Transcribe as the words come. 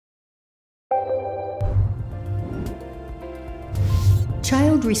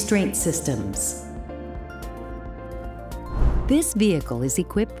Child restraint systems. This vehicle is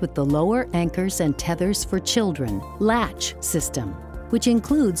equipped with the Lower Anchors and Tethers for Children LATCH system, which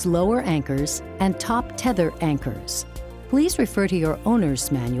includes lower anchors and top tether anchors. Please refer to your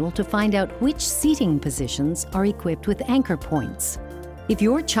owner's manual to find out which seating positions are equipped with anchor points. If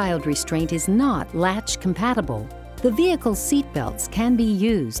your child restraint is not LATCH compatible, the vehicle's seat belts can be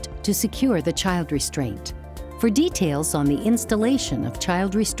used to secure the child restraint. For details on the installation of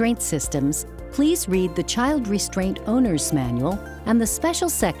child restraint systems, please read the Child Restraint Owner's Manual and the special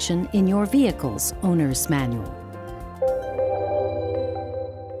section in your vehicle's Owner's Manual.